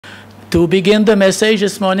To begin the message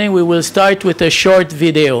this morning, we will start with a short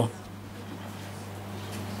video.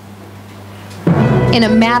 In a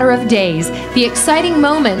matter of days, the exciting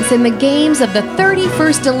moments in the games of the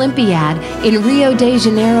 31st Olympiad in Rio de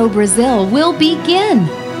Janeiro, Brazil will begin.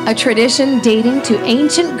 A tradition dating to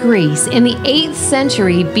ancient Greece in the 8th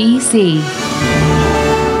century BC.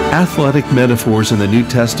 Athletic metaphors in the New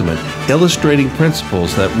Testament illustrating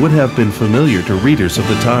principles that would have been familiar to readers of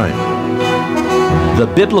the time. The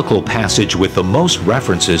biblical passage with the most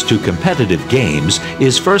references to competitive games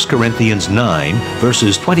is 1 Corinthians 9,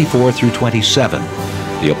 verses 24 through 27.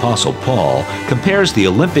 The Apostle Paul compares the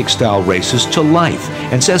Olympic-style races to life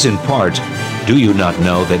and says in part, "Do you not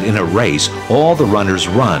know that in a race all the runners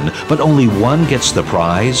run, but only one gets the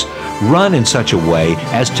prize? Run in such a way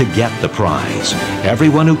as to get the prize.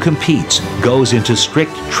 Everyone who competes goes into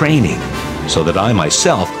strict training, so that I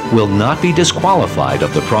myself will not be disqualified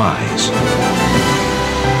of the prize."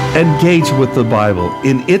 Engage with the Bible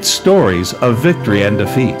in its stories of victory and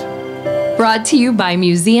defeat. Brought to you by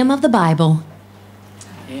Museum of the Bible.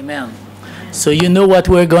 Amen. So you know what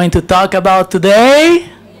we're going to talk about today?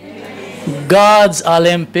 God's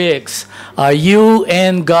Olympics. Are you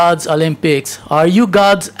in God's Olympics? Are you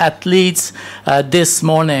God's athletes this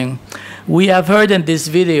morning? We have heard in this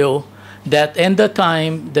video that in the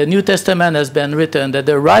time the New Testament has been written, that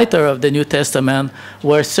the writer of the New Testament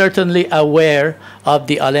were certainly aware of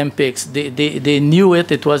the Olympics. They knew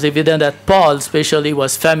it. It was evident that Paul especially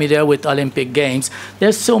was familiar with Olympic Games.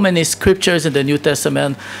 There's so many scriptures in the New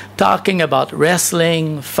Testament talking about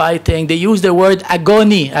wrestling, fighting. They use the word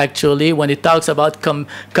agony, actually, when it talks about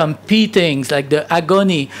competing. Like the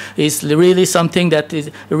agony is really something that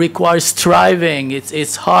requires striving.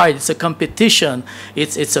 It's hard. It's a competition.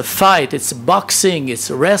 It's a fight. It's boxing.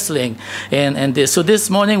 It's wrestling. So this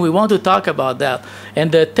morning we want to talk about that.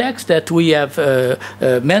 And the text that we have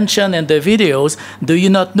mentioned in the videos, do you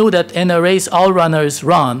not know that in a race all runners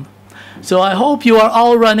run? So I hope you are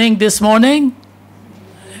all running this morning.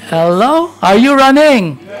 Hello? Are you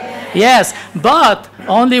running? Yes, but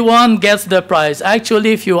only one gets the prize.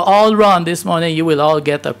 Actually, if you all run this morning, you will all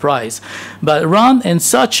get a prize. But run in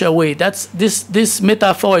such a way. That's this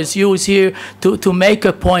metaphor is used here to make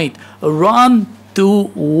a point. Run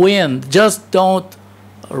to win. Just don't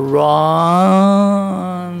run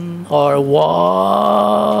or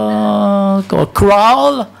walk or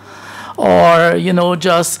crawl, or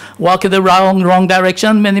just walk in the wrong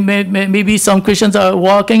direction. Maybe some Christians are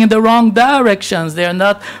walking in the wrong directions. They're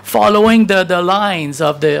not following the lines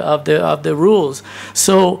of the rules.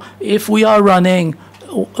 So if we are running,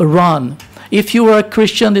 run. If you are a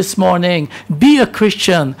Christian this morning, be a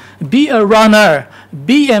Christian, be a runner,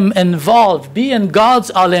 be involved, be in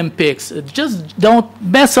God's Olympics. Just don't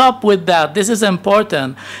mess up with that. This is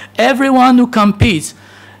important. Everyone who competes,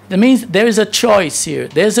 that means there is a choice here.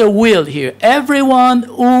 There's a will here. Everyone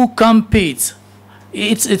who competes,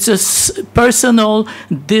 it's a personal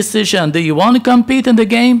decision. Do you want to compete in the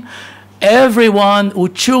game? Everyone who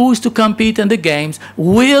chooses to compete in the games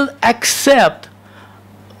will accept,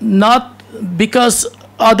 not because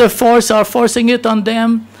other forces are forcing it on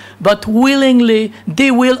them, but willingly they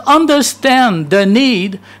will understand the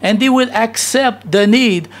need and they will accept the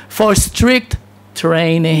need for strict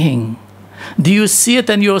training. Do you see it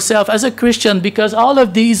in yourself as a Christian? Because all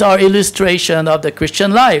of these are illustration of the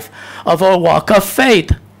Christian life, of our walk of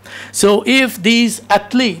faith. So if these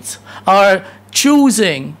athletes are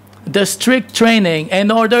choosing the strict training in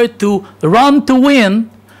order to run to win,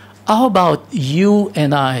 how about you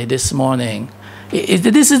and I this morning?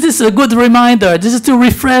 This is a good reminder. This is to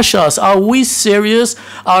refresh us. Are we serious?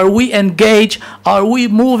 Are we engaged? Are we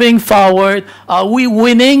moving forward? Are we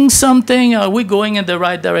winning something? Are we going in the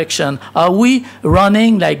right direction? Are we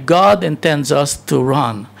running like God intends us to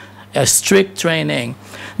run? A strict training.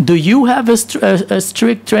 Do you have a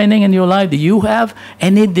strict training in your life? Do you have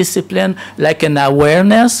any discipline, like an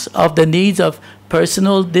awareness of the needs of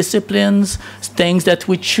personal disciplines, things that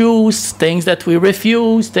we choose, things that we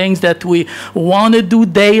refuse, things that we want to do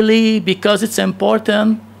daily because it's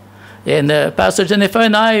important? And Pastor Jennifer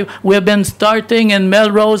and I, we have been starting in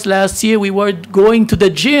Melrose last year. We were going to the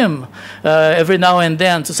gym every now and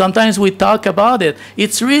then. So sometimes we talk about it.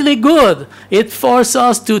 It's really good. It forces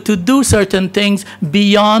us to do certain things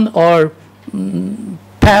beyond our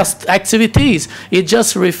past activities. It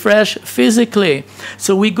just refreshes physically.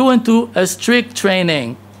 So we go into a strict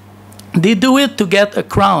training. They do it to get a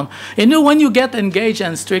crown. When you get engaged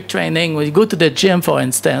in strict training, when you go to the gym, for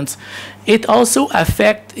instance, it also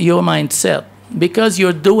affects your mindset. Because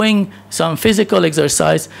you're doing some physical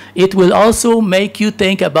exercise, it will also make you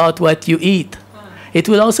think about what you eat. It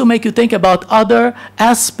will also make you think about other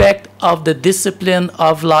aspects of the discipline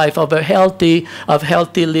of life, of healthy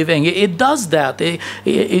living. It does that.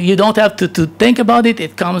 You don't have to think about it.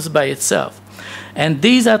 It comes by itself. And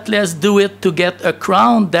these athletes do it to get a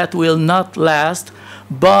crown that will not last.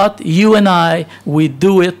 But you and I, we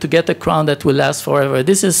do it to get a crown that will last forever.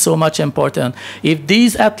 This is so much important. If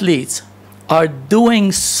these athletes are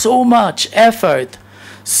doing so much effort,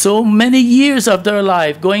 so many years of their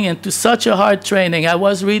life going into such a hard training. I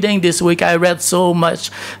was reading this week, I read so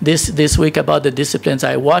much this week about the disciplines.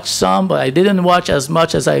 I watched some, but I didn't watch as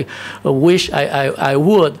much as I wish I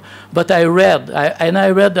would. But I read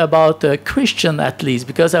about Christian athletes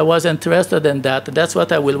because I was interested in that. That's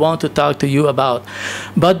what I will want to talk to you about.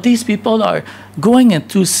 But these people are going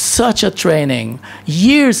into such a training.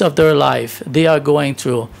 Years of their life they are going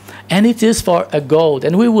through. And it is for a goal.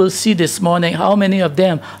 And we will see this morning how many of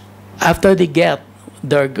them, after they get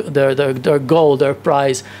their goal, their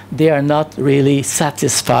prize, they are not really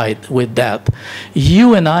satisfied with that.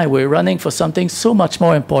 You and I, we're running for something so much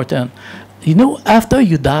more important. You know, after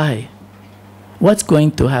you die, what's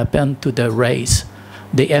going to happen to the race,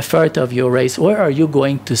 the effort of your race? Where are you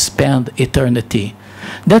going to spend eternity?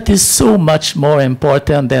 That is so much more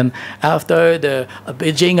important than after the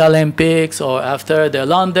Beijing Olympics or after the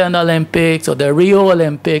London Olympics or the Rio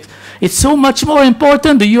Olympics. It's so much more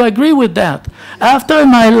important. Do you agree with that? After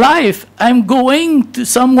my life, I'm going to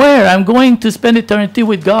somewhere. I'm going to spend eternity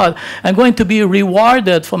with God. I'm going to be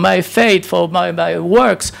rewarded for my faith, for my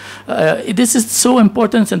works. This is so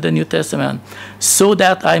important in the New Testament, so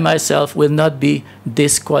that I myself will not be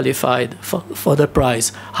disqualified for the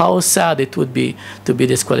prize. How sad it would be to be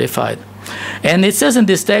disqualified. And it says in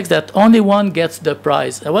this text that only one gets the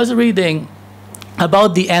prize. I was reading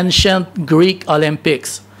about the ancient Greek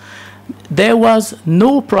Olympics. There was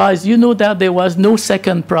no prize. You know that there was no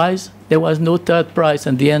second prize. There was no third prize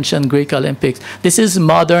in the ancient Greek Olympics. This is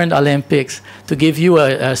modern Olympics. To give you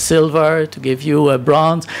a silver, to give you a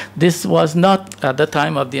bronze. This was not at the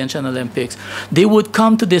time of the ancient Olympics. They would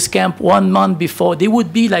come to this camp 1 month before. They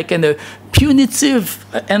would be like in a punitive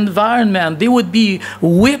environment. They would be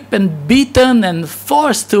whipped and beaten and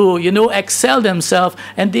forced to, excel themselves,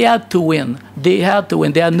 and they had to win. They had to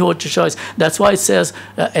win. They had no choice. That's why it says,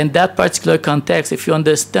 in that particular context, if you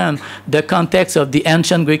understand the context of the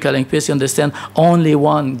ancient Greek Olympics, you understand only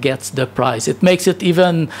one gets the prize. It makes it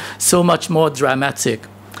even so much more dramatic.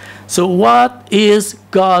 So what is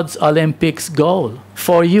God's Olympics goal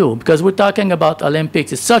for you? Because we're talking about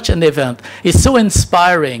Olympics. It's such an event. It's so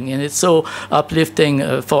inspiring and it's so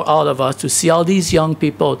uplifting for all of us to see all these young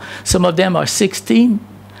people. Some of them are 16.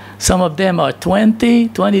 Some of them are 20,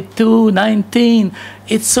 22, 19.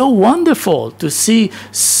 It's so wonderful to see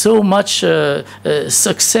so much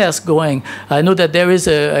success going. I know that there is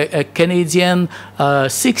a Canadian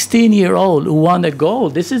 16-year-old who won a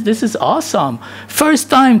gold. This is awesome.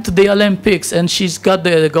 First time to the Olympics, and she's got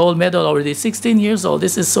the gold medal already. 16 years old.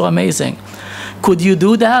 This is so amazing. Could you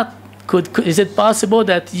do that? Is it possible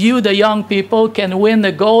that you, the young people, can win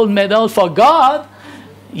the gold medal for God?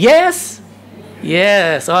 Yes.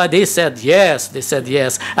 Yes. Oh, they said yes. They said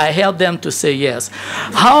yes. I helped them to say yes.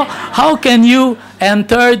 How can you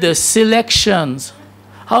enter the selections?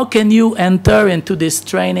 How can you enter into this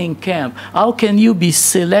training camp? How can you be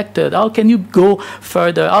selected? How can you go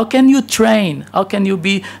further? How can you train? How can you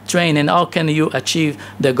be trained? And how can you achieve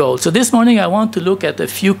the goal? So this morning I want to look at a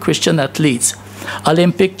few Christian athletes,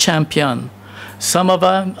 Olympic champion. Some of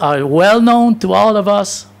them are well known to all of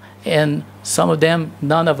us, and some of them,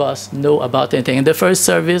 none of us know about anything. In the first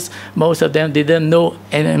service, most of them didn't know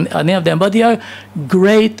any of them, but they are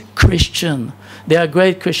great Christians. They are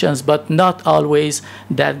great Christians, but not always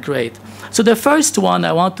that great. So the first one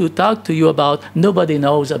I want to talk to you about, nobody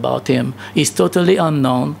knows about him. He's totally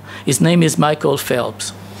unknown. His name is Michael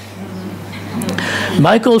Phelps.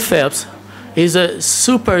 Michael Phelps is a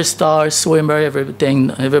superstar swimmer.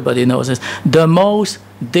 Everybody knows this. The most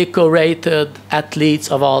decorated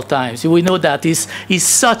athletes of all times. We know that he's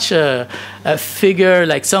such a figure,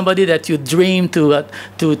 like somebody that you dream to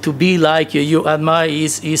be like, you admire.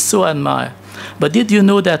 He's so admired. But did you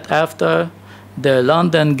know that after the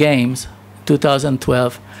London Games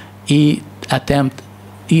 2012, he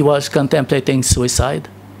was contemplating suicide?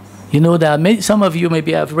 You know that? Some of you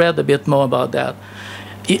maybe have read a bit more about that.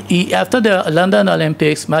 After the London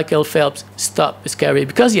Olympics, Michael Phelps stopped his career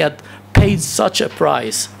because he had paid such a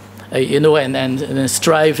price, and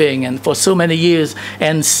striving and for so many years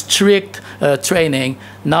and strict training.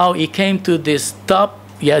 Now he came to this top.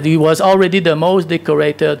 Yeah, he was already the most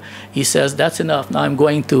decorated. He says, that's enough. Now I'm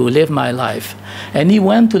going to live my life. And he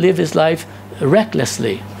went to live his life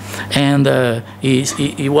recklessly. And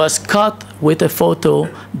he was caught with a photo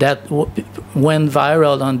that went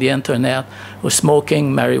viral on the internet, was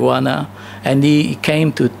smoking marijuana. And he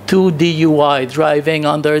came to 2 DUI, driving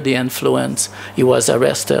under the influence. He was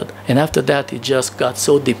arrested. And after that, he just got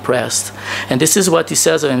so depressed. And this is what he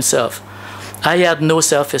says of himself. I had no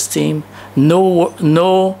self-esteem,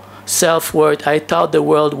 no self-worth. I thought the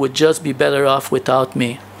world would just be better off without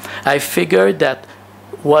me. I figured that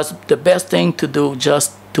was the best thing to do,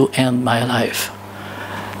 just to end my life.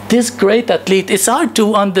 This great athlete, it's hard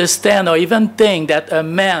to understand or even think that a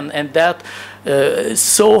man and that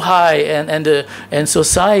so high and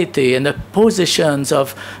society and the positions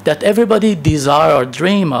of that everybody desire or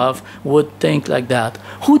dream of would think like that.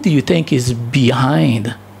 Who do you think is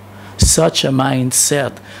behind such a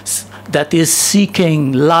mindset that is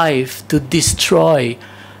seeking life to destroy,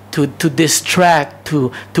 to distract,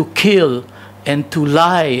 to kill, and to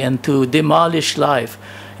lie and to demolish life?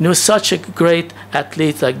 You know, such a great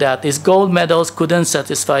athlete like that, his gold medals couldn't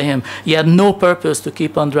satisfy him. He had no purpose to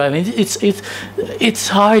keep on driving. It's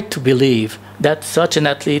hard to believe that such an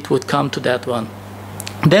athlete would come to that one.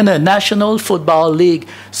 Then a National Football League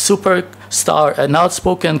superstar, an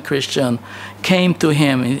outspoken Christian, came to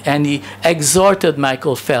him and he exhorted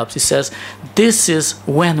Michael Phelps. He says, this is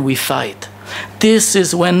when we fight. This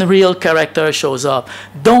is when real character shows up.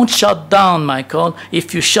 Don't shut down, Michael.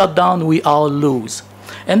 If you shut down, we all lose.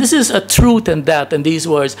 And this is a truth in that, in these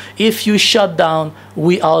words. If you shut down,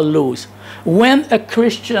 we all lose. When a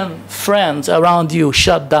Christian friends around you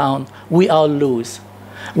shut down, we all lose.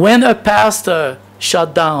 When a pastor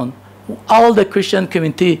shut down, all the Christian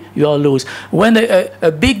community, you all lose. When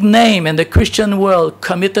a big name in the Christian world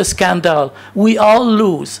commit a scandal, we all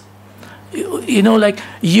lose. You know, like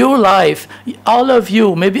your life, all of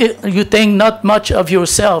you, maybe you think not much of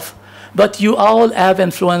yourself, but you all have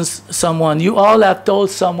influenced someone. You all have told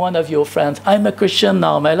someone of your friends, I'm a Christian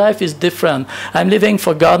now, my life is different, I'm living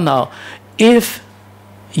for God now. If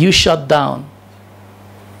you shut down,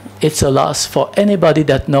 it's a loss for anybody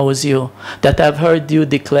that knows you, that have heard you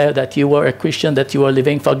declare that you were a Christian, that you were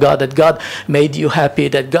living for God, that God made you happy,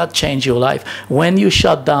 that God changed your life. When you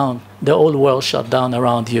shut down, the whole world shut down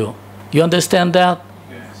around you. You understand that?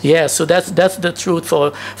 Yeah, so that's the truth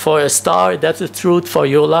for a star. That's the truth for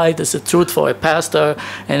your life. That's the truth for a pastor.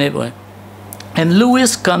 Anyway. And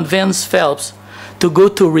Lewis convinced Phelps to go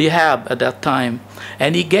to rehab at that time.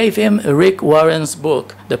 And he gave him Rick Warren's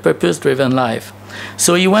book, The Purpose-Driven Life.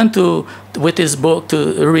 So he went with his book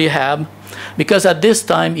to rehab because at this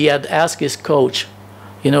time he had asked his coach,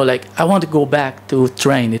 you know, like, I want to go back to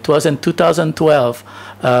train. It was in 2012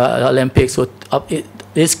 Olympics.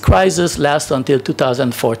 This crisis lasts until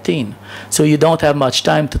 2014. So you don't have much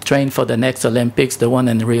time to train for the next Olympics, the one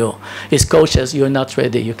in Rio. His coach says, you're not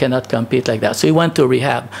ready. You cannot compete like that. So he went to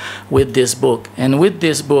rehab with this book. And with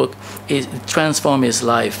this book, it transformed his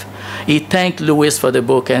life. He thanked Lewis for the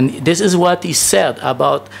book. And this is what he said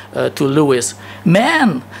about to Lewis.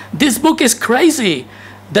 Man, this book is crazy.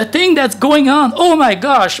 The thing that's going on, oh my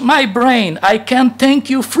gosh, my brain, I can't thank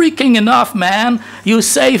you freaking enough, man. You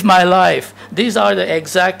saved my life. These are the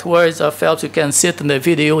exact words of Phelps. You can see it in the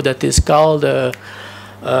video that is called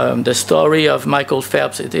the story of Michael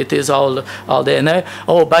Phelps. It is all there. And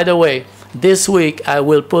oh, by the way, this week I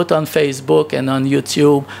will put on Facebook and on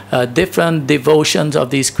YouTube different devotions of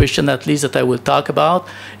these Christian athletes that I will talk about.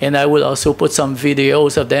 And I will also put some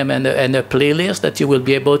videos of them and a playlist that you will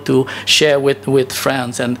be able to share with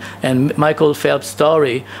friends. And Michael Phelps'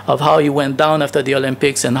 story of how he went down after the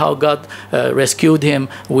Olympics and how God rescued him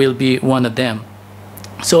will be one of them.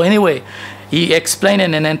 So anyway, he explained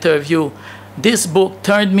in an interview, this book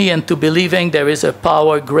turned me into believing there is a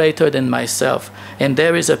power greater than myself, and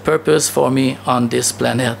there is a purpose for me on this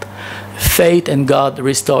planet. Faith in God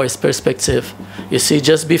restores perspective. You see,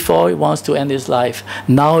 just before he wants to end his life,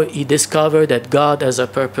 now he discovered that God has a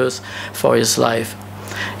purpose for his life.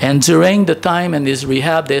 And during the time in his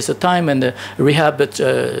rehab, there's a time in the rehab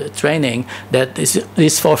training that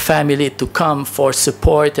is for family to come for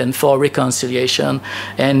support and for reconciliation.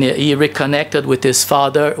 And he reconnected with his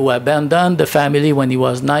father who abandoned the family when he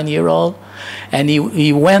was 9 years old. And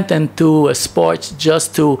he went into sports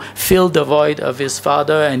just to fill the void of his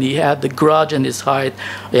father, and he had the grudge in his heart,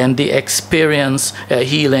 and the experience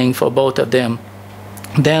healing for both of them.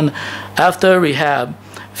 Then after rehab,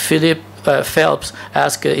 Phelps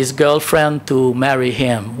asked his girlfriend to marry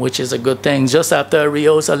him, which is a good thing. Just after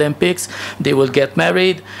Rio's Olympics, they will get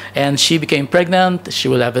married, and she became pregnant. She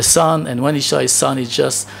will have a son, and when he saw his son, he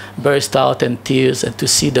just burst out in tears, and to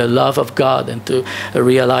see the love of God and to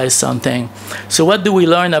realize something. So what do we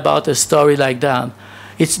learn about a story like that?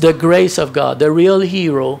 It's the grace of God. The real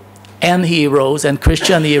hero and heroes and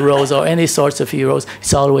Christian heroes or any sorts of heroes,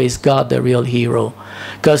 it's always God, the real hero.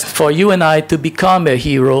 Because for you and I to become a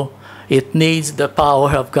hero, it needs the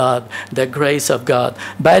power of God, the grace of God.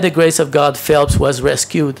 By the grace of God, Phelps was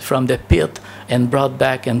rescued from the pit and brought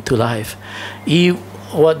back into life.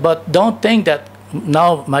 But don't think that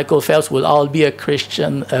now Michael Phelps will all be a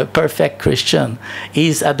Christian, a perfect Christian.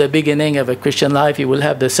 He's at the beginning of a Christian life. He will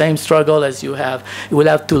have the same struggle as you have. He will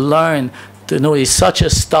have to learn to know he's such a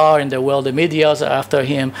star in the world. The medias are after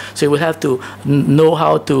him. So he will have to know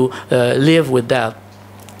how to live with that.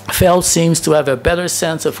 Phelps seems to have a better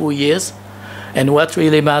sense of who he is and what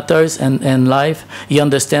really matters in life. He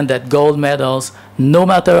understands that gold medals, no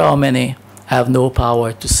matter how many, have no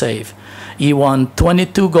power to save. He won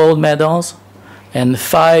 22 gold medals and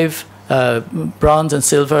 5 bronze and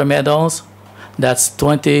silver medals. That's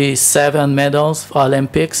 27 medals for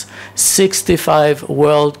Olympics, 65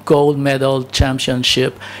 world gold medal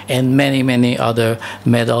championship, and many, many other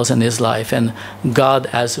medals in his life. And God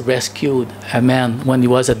has rescued a man when he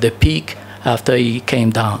was at the peak after he came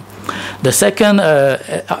down. The second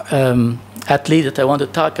athlete that I want to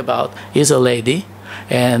talk about is a lady.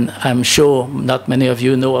 And I'm sure not many of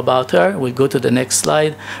you know about her. We'll go to the next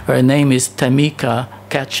slide. Her name is Tamika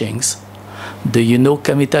Catchings. Do you know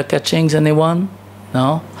Tamika Catchings, anyone?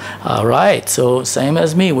 No? All right, so same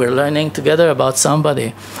as me. We're learning together about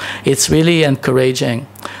somebody. It's really encouraging.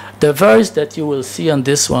 The verse that you will see on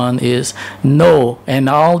this one is, "No, in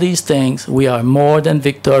all these things we are more than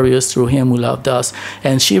victorious through him who loved us."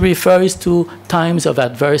 And she refers to times of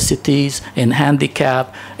adversities and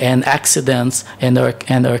handicap and accidents in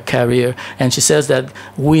her career. And she says that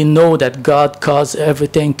we know that God caused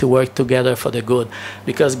everything to work together for the good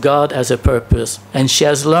because God has a purpose. And she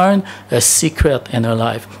has learned a secret in her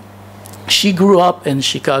life. She grew up in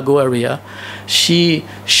Chicago area. She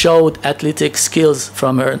showed athletic skills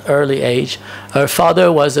from her early age. Her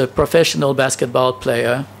father was a professional basketball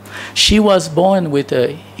player. She was born with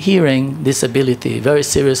a hearing disability, very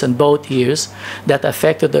serious in both ears, that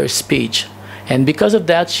affected her speech. And because of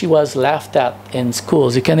that, she was laughed at in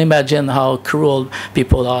schools. You can imagine how cruel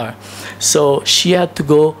people are. So she had to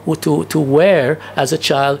go to wear, as a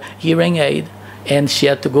child, hearing aid, and she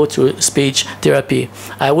had to go through speech therapy.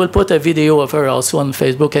 I will put a video of her also on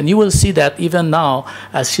Facebook, and you will see that even now,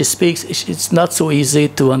 as she speaks, it's not so easy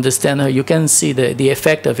to understand her. You can see the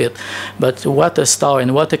effect of it. But what a star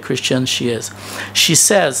and what a Christian she is. She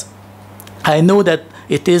says, "I know that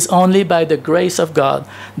it is only by the grace of God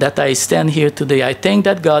that I stand here today. I think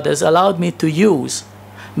that God has allowed me to use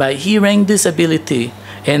my hearing disability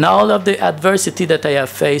and all of the adversity that I have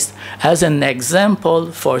faced as an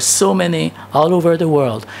example for so many all over the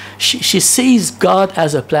world." She sees God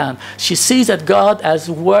as a plan. She sees that God has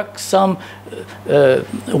worked some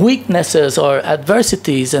weaknesses or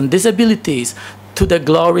adversities and disabilities to the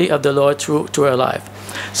glory of the Lord through her life.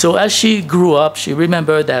 So as she grew up, she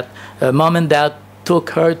remembered that mom and dad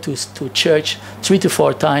took her to church 3 to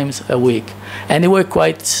 4 times a week. And they were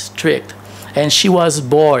quite strict. And she was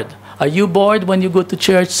bored. Are you bored when you go to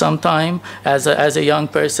church sometime as a young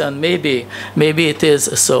person? Maybe it is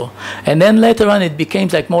so. And then later on, it became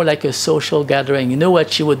more like a social gathering. You know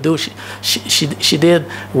what she would do? She did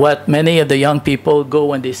what many of the young people go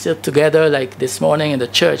when they sit together, like this morning in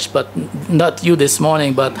the church, but not you this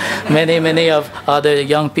morning, but many of other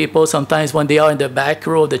young people. Sometimes when they are in the back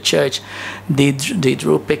row of the church, they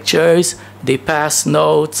drew pictures, they pass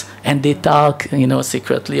notes, and they talk,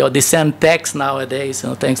 secretly, or they send texts nowadays,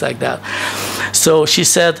 things like that. So she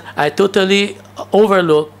said, "I totally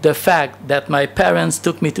overlooked the fact that my parents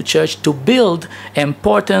took me to church to build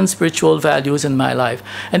important spiritual values in my life."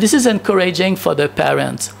 And this is encouraging for the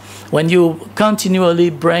parents. When you continually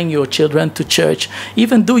bring your children to church,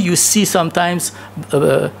 even though you see sometimes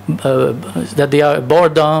that they are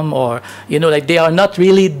boredom or, they are not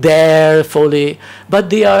really there fully, but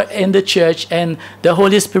they are in the church and the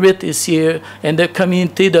Holy Spirit is here and the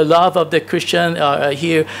community, the love of the Christian are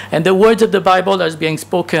here and the words of the Bible are being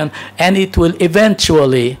spoken, and it will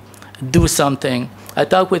eventually do something. I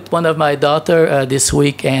talked with one of my daughter this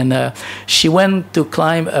week, and she went to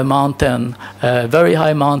climb a mountain, very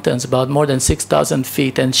high mountains, about more than 6,000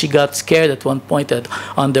 feet, and she got scared at one point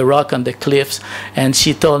on the rock, on the cliffs, and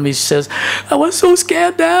she told me, she says, "I was so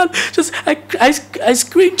scared, Dad. I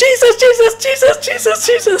screamed, 'Jesus, Jesus, Jesus, Jesus,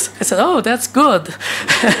 Jesus.'" I said, "Oh, that's good."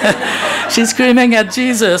 She's screaming at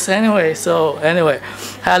Jesus. Anyway,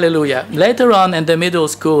 hallelujah. Later on in the middle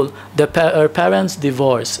school, her parents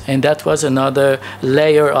divorced, and that was another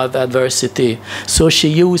layer of adversity. So she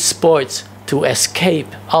used sports to escape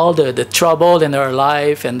all the trouble in her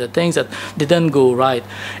life and the things that didn't go right.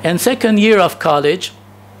 And second year of college,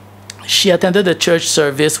 she attended a church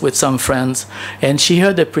service with some friends, and she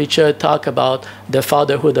heard the preacher talk about the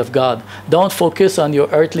fatherhood of God. Don't focus on your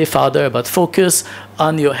earthly father, but focus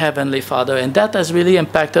on your heavenly Father. And that has really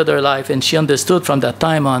impacted her life, and she understood from that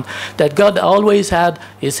time on that God always had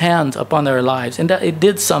his hand upon her lives, and that it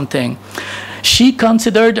did something. She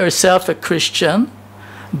considered herself a Christian,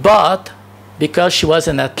 but because she was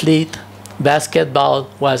an athlete, basketball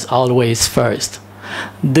was always first.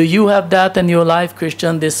 Do you have that in your life,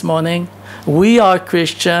 Christian, this morning? We are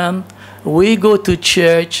Christian, we go to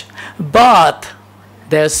church, but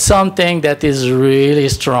there's something that is really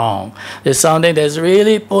strong. There's something that's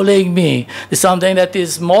really pulling me. There's something that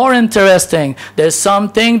is more interesting. There's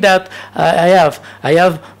something that I have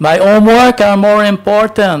my homework are more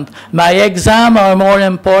important. My exam are more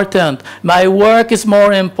important. My work is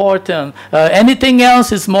more important. Anything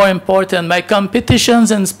else is more important. My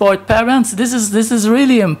competitions in sport. Parents, this is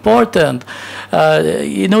really important.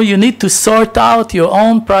 You know, you need to sort out your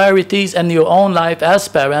own priorities and your own life as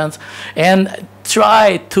parents, and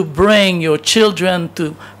try to bring your children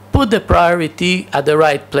to put the priority at the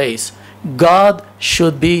right place. God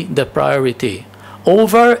should be the priority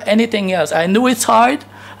over anything else. I know it's hard.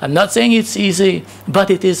 I'm not saying it's easy, but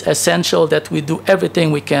it is essential that we do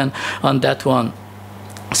everything we can on that one.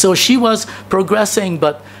 So she was progressing,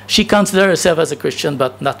 but she considered herself as a Christian,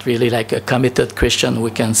 but not really like a committed Christian, we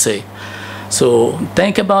can say. So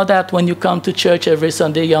think about that when you come to church every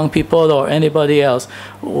Sunday, young people or anybody else.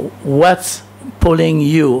 What's pulling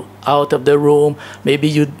you out of the room? Maybe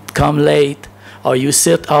you come late, or you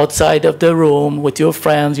sit outside of the room with your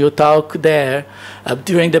friends, you talk there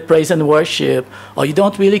during the praise and worship, or you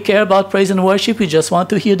don't really care about praise and worship, you just want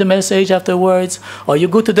to hear the message afterwards, or you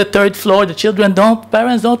go to the third floor. The children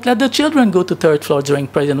parents don't let the children go to third floor during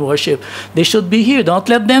praise and worship. They should be here. Don't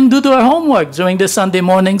let them do their homework during the Sunday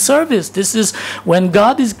morning service. This is when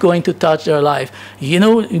God is going to touch their life. You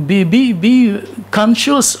know, be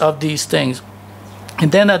conscious of these things.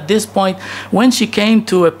 And then at this point, when she came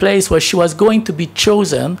to a place where she was going to be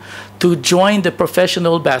chosen to join the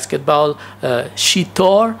professional basketball, she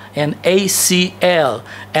tore an ACL,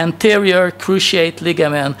 anterior cruciate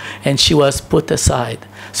ligament, and she was put aside.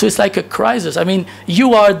 So it's like a crisis. I mean,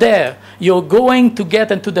 you are there. You're going to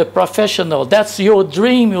get into the professional. That's your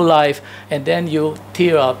dream, your life. And then you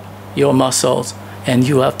tear up your muscles, and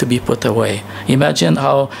you have to be put away. Imagine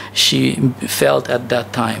how she felt at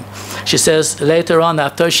that time. She says later on,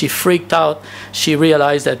 after she freaked out, she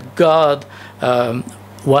realized that God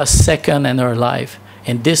was second in her life,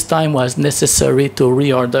 and this time was necessary to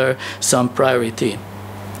reorder some priority.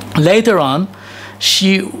 Later on,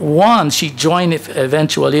 she joined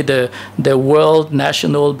eventually the world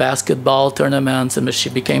national basketball tournaments, and she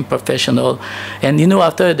became professional. And you know,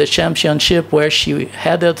 after the championship where she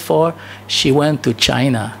headed for, she went to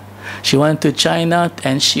China. She went to China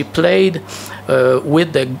and she played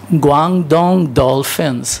with the Guangdong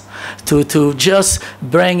Dolphins to just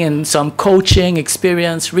bring in some coaching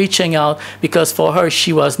experience, reaching out, because for her,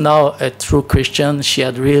 she was now a true Christian. She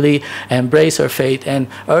had really embraced her faith, and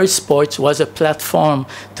her sports was a platform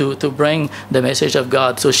to bring the message of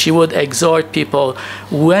God. So she would exhort people,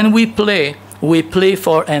 when we play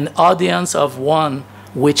for an audience of one,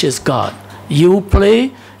 which is God. You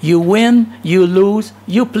play, you win, you lose,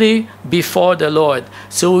 you play before the Lord.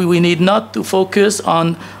 So we need not to focus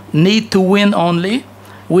on need to win only.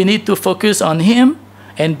 We need to focus on Him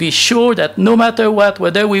and be sure that no matter what,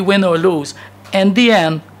 whether we win or lose, in the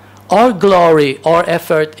end, our glory, our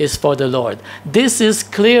effort is for the Lord. This is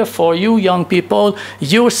clear for you young people.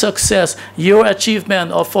 Your success, your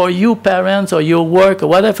achievement, or for you parents or your work or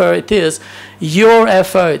whatever it is, your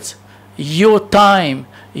efforts, your time,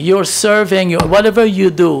 your serving, whatever you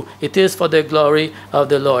do, it is for the glory of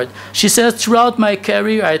the Lord. She says, throughout my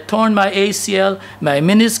career, I torn my ACL, my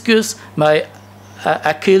meniscus, my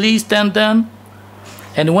Achilles tendon,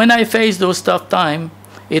 and when I faced those tough times,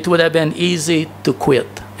 it would have been easy to quit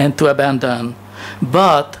and to abandon.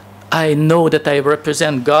 But I know that I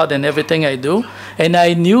represent God in everything I do, and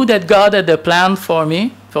I knew that God had a plan for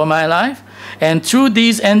me, for my life, and through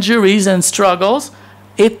these injuries and struggles,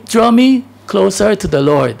 it drew me closer to the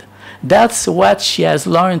Lord. That's what she has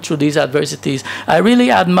learned through these adversities. I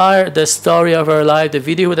really admire the story of her life, the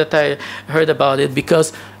video that I heard about it,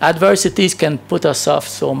 because adversities can put us off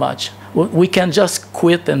so much. We can just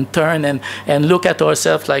quit and turn and look at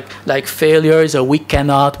ourselves like failures, or we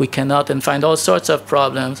cannot, and find all sorts of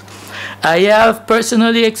problems. I have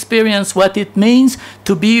personally experienced what it means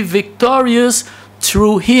to be victorious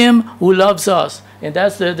through Him who loves us. And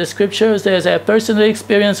that's the scripture says, I personally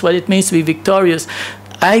experienced what it means to be victorious.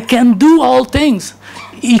 I can do all things.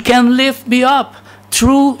 He can lift me up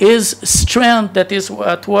through his strength that is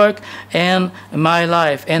at work in my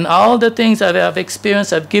life. And all the things I have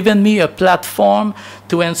experienced have given me a platform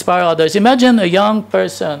to inspire others. Imagine a young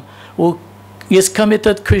person who is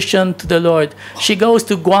committed Christian to the Lord. She goes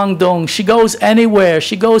to Guangdong. She goes anywhere.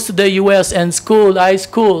 She goes to the U.S. and high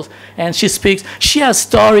schools, and she speaks. She has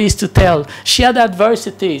stories to tell. She had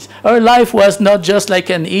adversities. Her life was not just like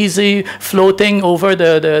an easy floating over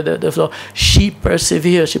the floor. She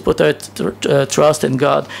persevered. She put her trust in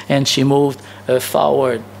God, and she moved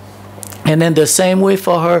forward. And in the same way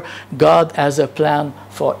for her, God has a plan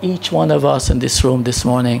for each one of us in this room this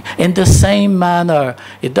morning. In the same manner,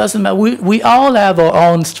 it doesn't matter. We all have our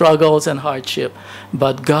own struggles and hardship,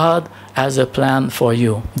 but God has a plan for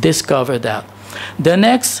you. Discover that. The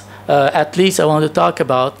next athlete I want to talk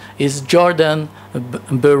about is Jordan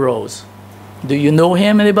Burroughs. Do you know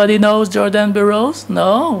him? Anybody knows Jordan Burroughs?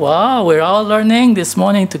 No? Wow, we're all learning this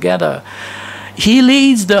morning together. He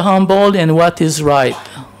leads the humble in what is right,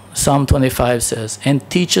 Psalm 25 says, and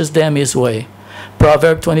teaches them his way.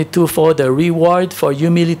 Proverb 22:4, the reward for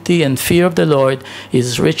humility and fear of the Lord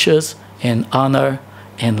is riches and honor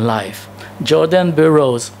and life. Jordan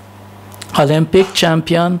Burroughs, Olympic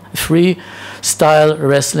champion, freestyle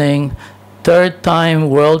wrestling, 3rd-time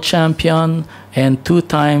world champion, and 2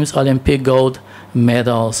 times Olympic gold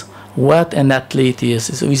medals. What an athlete he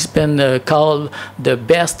is. He's been called the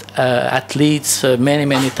best athletes many,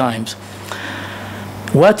 many times.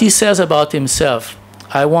 What he says about himself,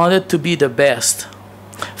 I wanted to be the best.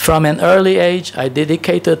 From an early age, I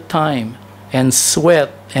dedicated time and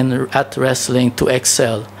sweat at wrestling to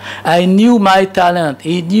excel. I knew my talent.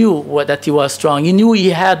 He knew that he was strong. He knew he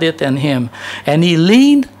had it in him. And he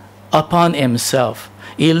leaned upon himself.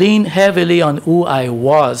 He leaned heavily on who I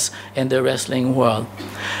was in the wrestling world.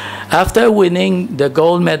 After winning the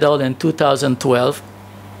gold medal in 2012,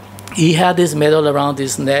 he had his medal around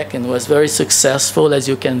his neck and was very successful, as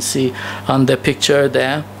you can see on the picture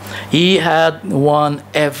there. He had won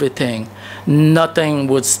everything. Nothing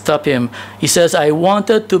would stop him. He says, I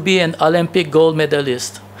wanted to be an Olympic gold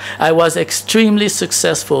medalist. I was extremely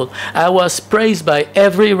successful. I was praised by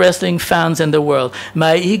every wrestling fans in the world.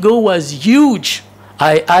 My ego was huge.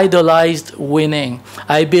 I idolized winning.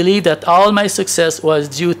 I believed that all my success was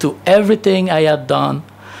due to everything I had done.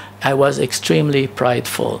 I was extremely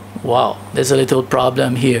prideful. Wow, there's a little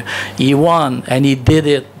problem here. He won, and he did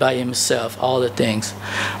it by himself, all the things.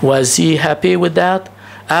 Was he happy with that?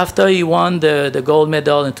 After he won the gold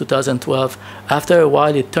medal in 2012, after a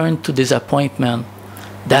while, it turned to disappointment.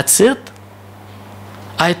 That's it?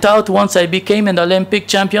 I thought once I became an Olympic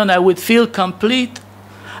champion, I would feel complete.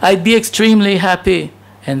 I'd be extremely happy.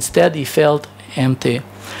 Instead, he felt empty.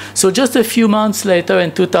 So just a few months later,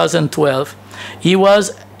 in 2012,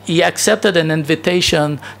 he accepted an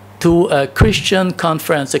invitation to a Christian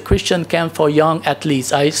conference, a Christian camp for young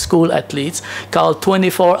athletes, high school athletes, called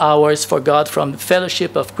 24 Hours for God from the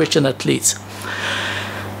Fellowship of Christian Athletes.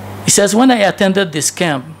 He says, when I attended this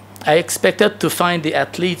camp, I expected to find the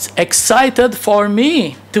athletes excited for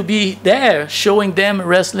me to be there, showing them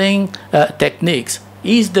wrestling techniques.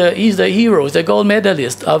 He's the hero, he's the gold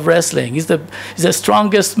medalist of wrestling. He's the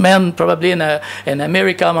strongest man probably in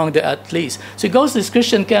America among the athletes. So he goes to this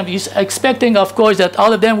Christian camp. He's expecting, of course, that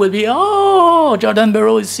all of them will be, oh, Jordan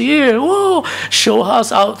Burroughs is here. Whoa, show us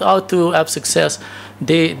how to have success.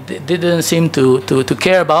 They didn't seem to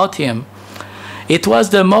care about him. It was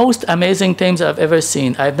the most amazing things I've ever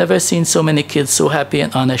seen. I've never seen so many kids so happy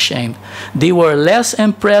and unashamed. They were less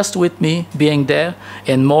impressed with me being there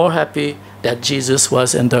and more happy that Jesus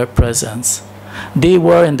was in their presence. They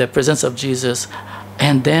were in the presence of Jesus.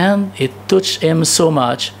 And then it touched him so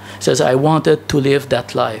much. He says, I wanted to live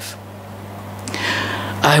that life.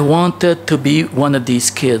 I wanted to be one of these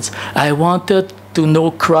kids. I wanted to know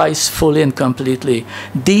Christ fully and completely.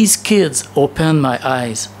 These kids opened my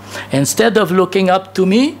eyes. Instead of looking up to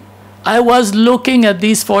me, I was looking at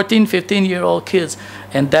these 14, 15-year-old kids.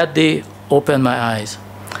 And that day opened my eyes.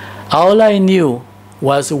 All I knew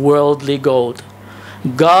was worldly gold.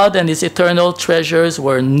 God and his eternal treasures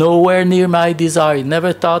were nowhere near my desire. I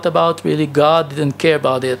never thought about really God, didn't care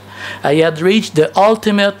about it. I had reached the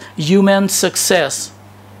ultimate human success,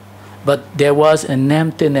 but there was an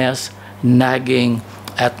emptiness nagging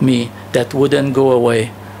at me that wouldn't go away.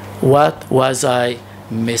 What was I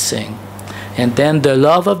missing? And then the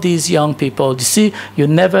love of these young people. You see, you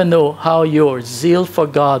never know how your zeal for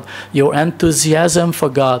God, your enthusiasm for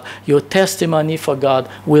God, your testimony for God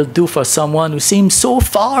will do for someone who seems so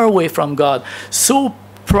far away from God, so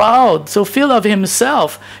proud, so full of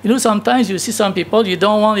himself. You know, sometimes you see some people, you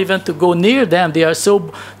don't want even to go near them. They are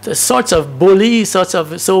so sorts of bullies, sorts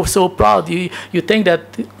of so proud. You think that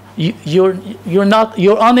you're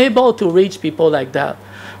unable to reach people like that.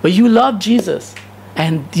 But you love Jesus,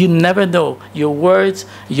 and you never know your words,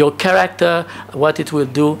 your character, what it will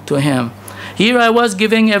do to him. Here I was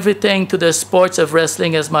giving everything to the sports of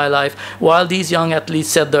wrestling as my life, while these young athletes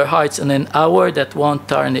set their hearts on an hour that won't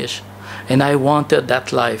tarnish. And I wanted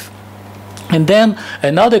that life. And then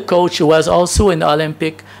another coach who was also an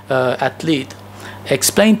Olympic athlete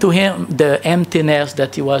explained to him the emptiness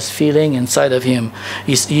that he was feeling inside of him.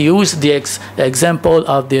 He used the example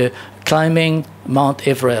of the climbing Mount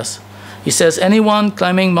Everest. He says, anyone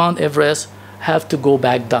climbing Mount Everest have to go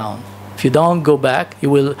back down. If you don't go back,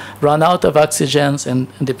 you will run out of oxygen and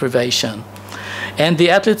deprivation. And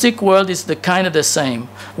the athletic world is kind of the same.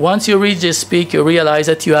 Once you reach this peak, you realize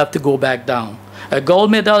that you have to go back down. A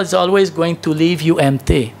gold medal is always going to leave you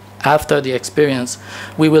empty after the experience.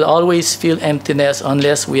 We will always feel emptiness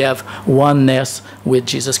unless we have oneness with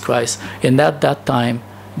Jesus Christ. And at that time,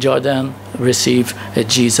 Jordan received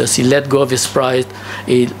Jesus. He let go of his pride.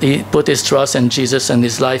 He put his trust in Jesus, and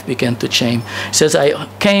his life began to change. He says, I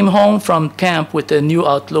came home from camp with a new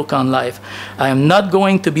outlook on life. I am not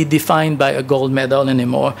going to be defined by a gold medal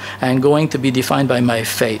anymore. I am going to be defined by my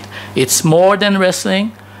faith. It's more than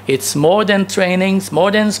wrestling. It's more than training. It's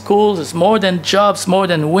more than schools. It's more than jobs, more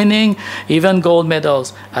than winning, even gold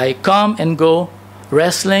medals. I come and go.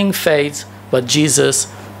 Wrestling fades, but Jesus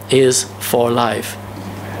is for life.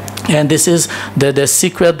 And this is the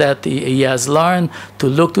secret that he has learned, to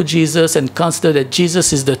look to Jesus and consider that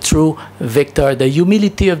Jesus is the true victor. The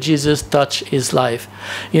humility of Jesus touched his life.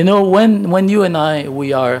 You know, when you and I,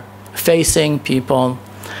 we are facing people,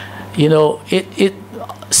 you know, it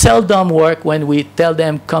seldom work when we tell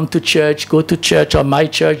them, come to church, go to church, or my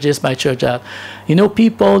church this, my church that. You know,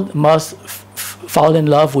 people must fall in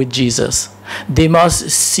love with Jesus. They must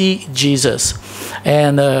see Jesus.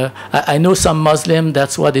 And I know some Muslim,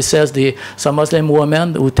 that's what it says, some Muslim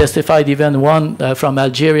woman who testified, even one from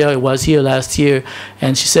Algeria was here last year,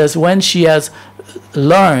 and she says when she has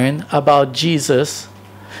learned about Jesus,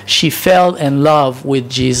 she fell in love with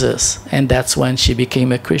Jesus, and that's when she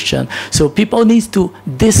became a Christian. So people need to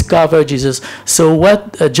discover Jesus. So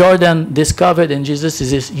what Jordan discovered in Jesus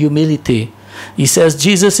is his humility. He says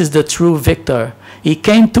Jesus is the true victor. He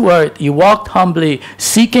came to earth. He walked humbly,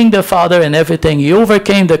 seeking the Father in everything. He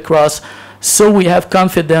overcame the cross. So we have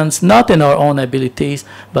confidence not in our own abilities,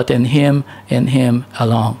 but in Him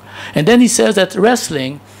alone. And then he says that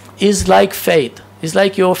wrestling is like faith. It's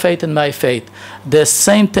like your faith and my faith. The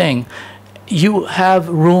same thing. You have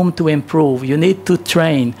room to improve. You need to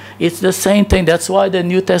train. It's the same thing. That's why the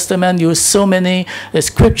New Testament uses so many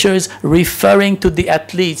scriptures referring to the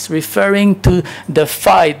athletes, referring to the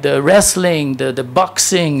fight, the wrestling, the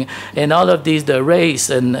boxing, and all of these, the race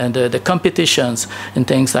and the competitions and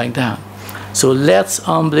things like that. So let's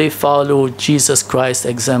humbly follow Jesus Christ's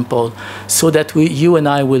example so that you and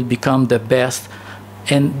I will become the best.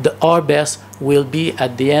 And our best will be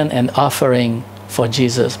at the end an offering for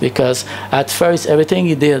Jesus, because at first everything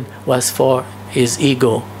he did was for his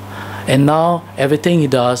ego, and now everything he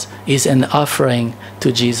does is an offering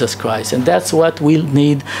to Jesus Christ. And that's what we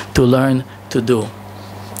need to learn to do.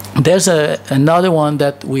 There's another one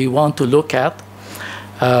that we want to look at.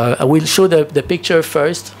 We'll show the picture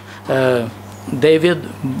first. David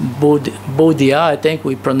Boudia, I think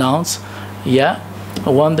we pronounce. Yeah,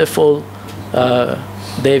 a wonderful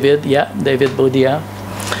David. Yeah, David Boudia.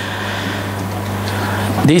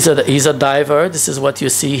 He's a diver. This is what you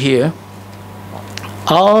see here.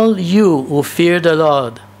 All you who fear the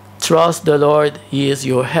Lord, trust the Lord. He is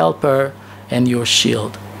your helper and your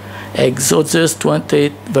shield. Exodus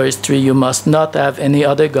 28, verse 3, you must not have any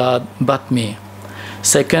other God but me.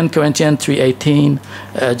 2 Corinthians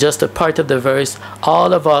 3:18, just a part of the verse.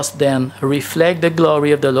 All of us then reflect the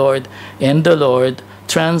glory of the Lord, and the Lord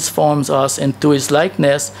transforms us into his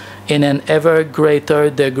likeness in an ever greater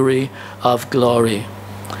degree of glory.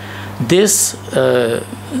 This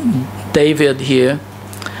David here,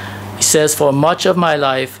 he says, for much of my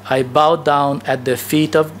life I bowed down at the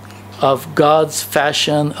feet of God's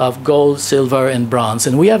fashion of gold, silver, and bronze.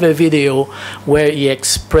 And we have a video where he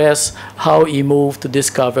expressed how he moved to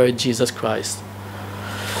discover Jesus Christ.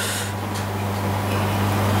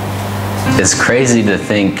 It's crazy to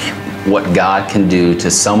think what God can do to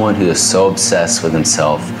someone who is so obsessed with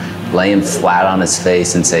himself. Lay him flat on his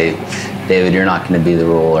face and say, David, you're not going to be the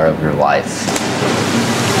ruler of your life.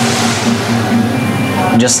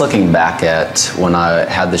 Just looking back at when I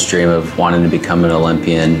had this dream of wanting to become an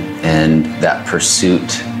Olympian and that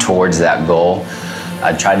pursuit towards that goal,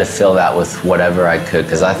 I tried to fill that with whatever I could,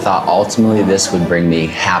 because I thought ultimately this would bring me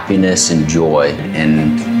happiness and joy,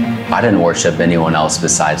 and I didn't worship anyone else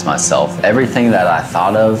besides myself. Everything that I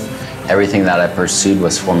thought of, everything that I pursued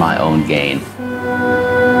was for my own gain.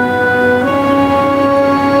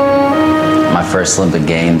 My first Olympic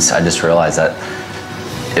Games, I just realized that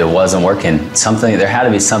it wasn't working. There had to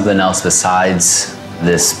be something else besides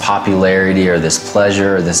this popularity or this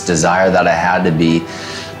pleasure or this desire that I had to be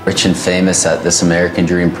rich and famous that this American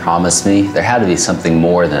dream promised me. There had to be something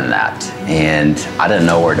more than that, and I didn't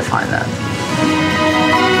know where to find that.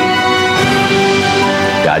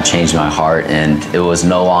 God changed my heart, and it was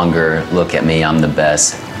no longer, look at me, I'm the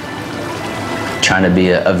best. Trying to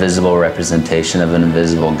be a visible representation of an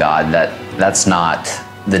invisible God, that's not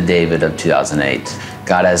the David of 2008.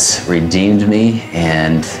 God has redeemed me,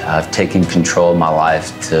 and I've taken control of my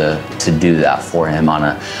life to do that for Him on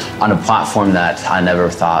a platform that I never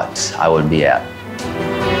thought I would be at.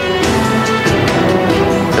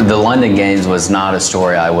 The London Games was not a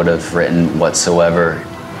story I would have written whatsoever.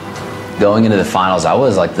 Going into the finals, I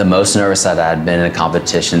was like the most nervous that I had been in a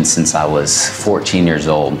competition since I was 14 years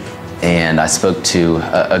old. And I spoke to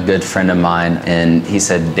a good friend of mine, and he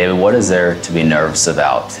said, David, what is there to be nervous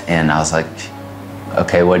about? And I was like,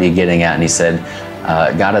 okay, what are you getting at? And he said,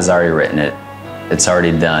 God has already written it. It's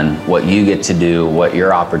already done. What you get to do, what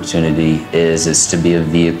your opportunity is to be a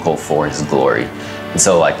vehicle for His glory. And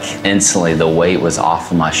so like instantly the weight was off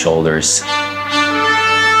of my shoulders.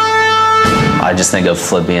 I just think of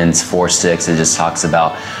Philippians 4:6. It just talks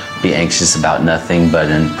about be anxious about nothing, but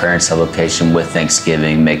in prayer and supplication with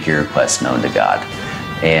thanksgiving, make your requests known to God.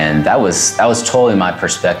 And that was totally my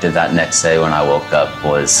perspective that next day when I woke up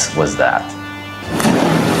was that.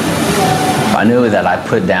 I knew that I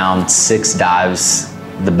put down 6 dives,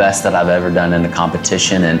 the best that I've ever done in a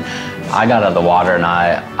competition, and I got out of the water and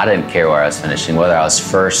I didn't care where I was finishing, whether I was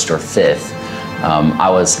 1st or 5th. I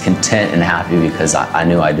was content and happy because I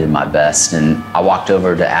knew I did my best. And I walked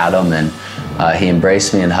over to Adam, and he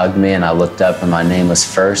embraced me and hugged me, and I looked up and my name was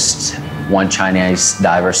first. One Chinese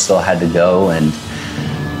diver still had to go, and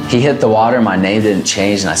he hit the water, my name didn't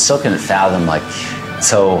change, and I still couldn't fathom, like,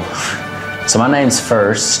 so my name's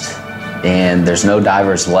first and there's no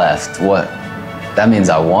divers left. What? That means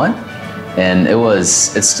I won? And it's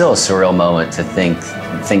still a surreal moment to think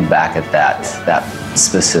back at that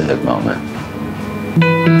specific moment.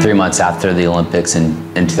 3 months after the Olympics in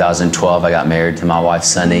 2012, I got married to my wife,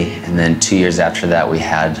 Sunny, and then 2 years after that, we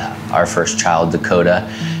had our first child, Dakota.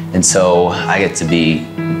 And so I get to be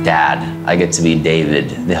dad. I get to be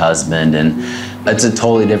David, the husband, and it's a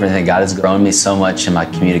totally different thing. God has grown me so much in my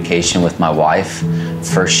communication with my wife.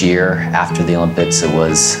 First year after the Olympics, it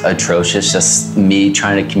was atrocious, just me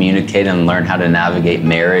trying to communicate and learn how to navigate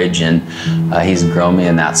marriage, and He's grown me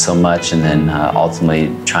in that so much, and then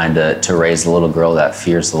ultimately trying to raise a little girl that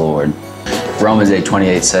fears the Lord. Romans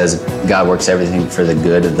 8:28 says, God works everything for the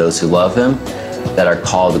good of those who love Him, that are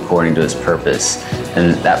called according to His purpose.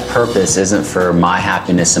 And that purpose isn't for my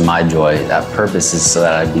happiness and my joy. That purpose is so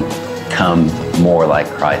that I become more like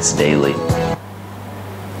Christ daily.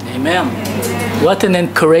 Amen. What an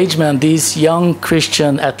encouragement these young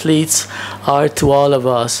Christian athletes are to all of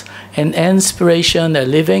us. An inspiration, a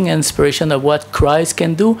living inspiration of what Christ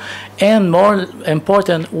can do, and more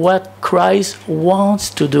important, what Christ wants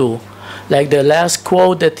to do. Like the last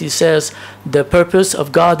quote that he says, the purpose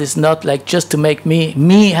of God is not like just to make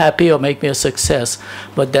me happy or make me a success,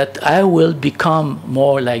 but that I will become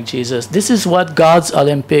more like Jesus. This is what God's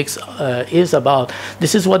Olympics is about.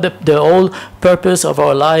 This is what the whole purpose of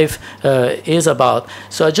our life is about.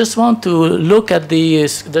 So I just want to look at the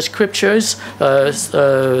scriptures,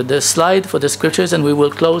 the slide for the scriptures, and we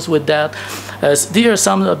will close with that. These are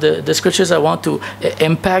some of the scriptures I want to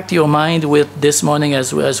impact your mind with this morning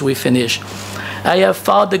as we finish. I have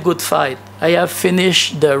fought the good fight. I have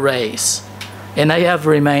finished the race, and I have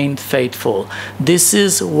remained faithful. This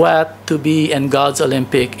is what to be in God's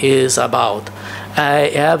Olympic is about. I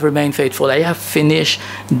have remained faithful. I have finished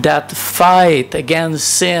that fight against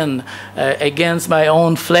sin, against my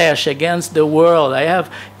own flesh, against the world. I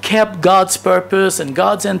have kept God's purpose and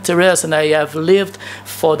God's interest, and I have lived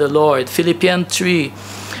for the Lord. Philippians 3.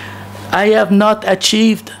 I have not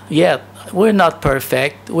achieved yet. We're not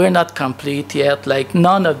perfect. We're not complete yet, like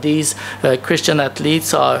none of these Christian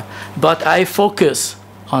athletes are. But I focus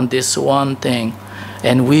on this one thing.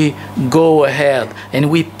 And we go ahead and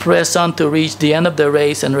we press on to reach the end of the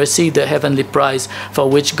race and receive the heavenly prize for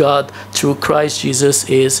which God, through Christ Jesus,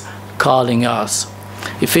 is calling us.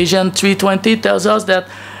 Ephesians 3:20 tells us that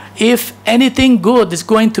if anything good is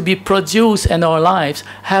going to be produced in our lives,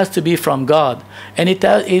 has to be from God. And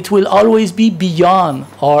it will always be beyond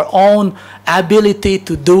our own ability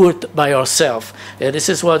to do it by ourselves. This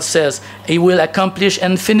is what it says. He will accomplish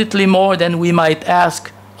infinitely more than we might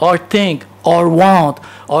ask or think or want,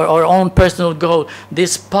 or our own personal goal.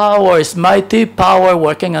 This power, this mighty power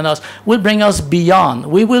working on us, will bring us beyond.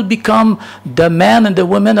 We will become the men and the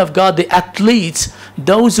women of God, the athletes,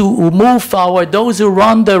 those who move forward, those who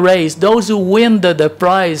run the race, those who win the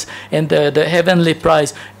prize and the heavenly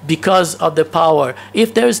prize because of the power.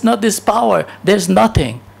 If there is not this power, there's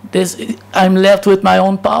nothing. I'm left with my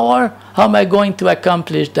own power. How am I going to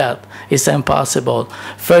accomplish that? It's impossible.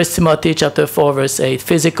 1 Timothy chapter 4, verse 8.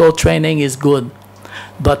 Physical training is good,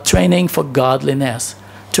 but training for godliness,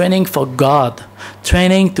 training for God,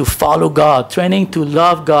 training to follow God, training to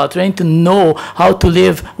love God, training to know how to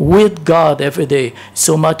live with God every day,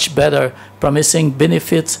 so much better, promising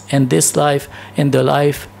benefits in this life and the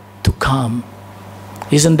life to come.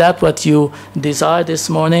 Isn't that what you desire this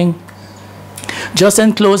morning? Just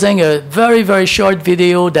in closing, a very, very short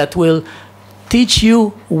video that will teach you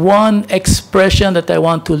one expression that I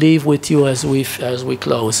want to leave with you as we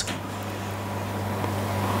close.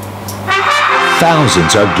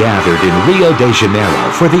 Thousands are gathered in Rio de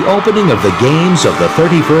Janeiro for the opening of the Games of the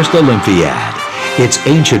 31st Olympiad. Its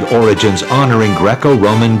ancient origins honoring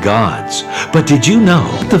Greco-Roman gods. But did you know?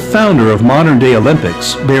 The founder of modern-day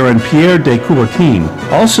Olympics, Baron Pierre de Coubertin,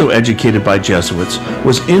 also educated by Jesuits,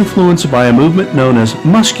 was influenced by a movement known as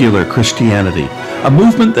muscular Christianity, a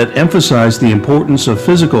movement that emphasized the importance of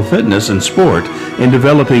physical fitness and sport in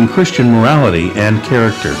developing Christian morality and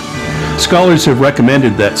character. Scholars have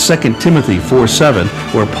recommended that 2 Timothy 4:7,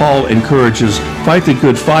 where Paul encourages, "Fight the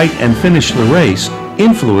good fight and finish the race,"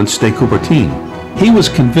 influenced de Coubertin. He was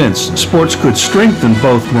convinced sports could strengthen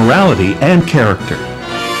both morality and character.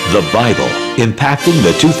 The Bible impacting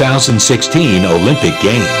the 2016 Olympic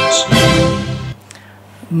Games.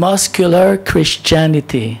 Muscular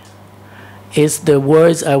Christianity is the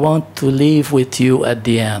words I want to leave with you at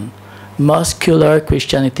the end. Muscular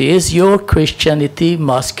Christianity. Is your Christianity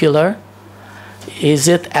muscular? Is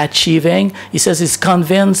it achieving? He says he's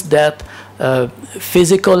convinced that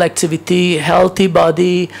physical activity, healthy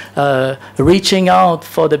body, reaching out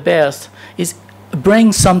for the best,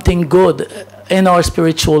 brings something good in our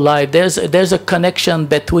spiritual life. There's a connection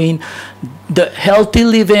between the healthy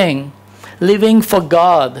living for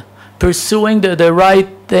God, pursuing the right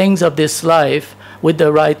things of this life with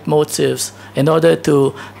the right motives in order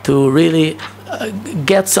to really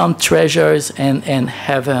get some treasures in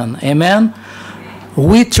heaven. Amen?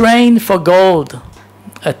 We train for gold,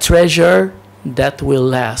 a treasure that will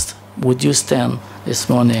last. Would you stand this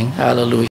morning? Hallelujah.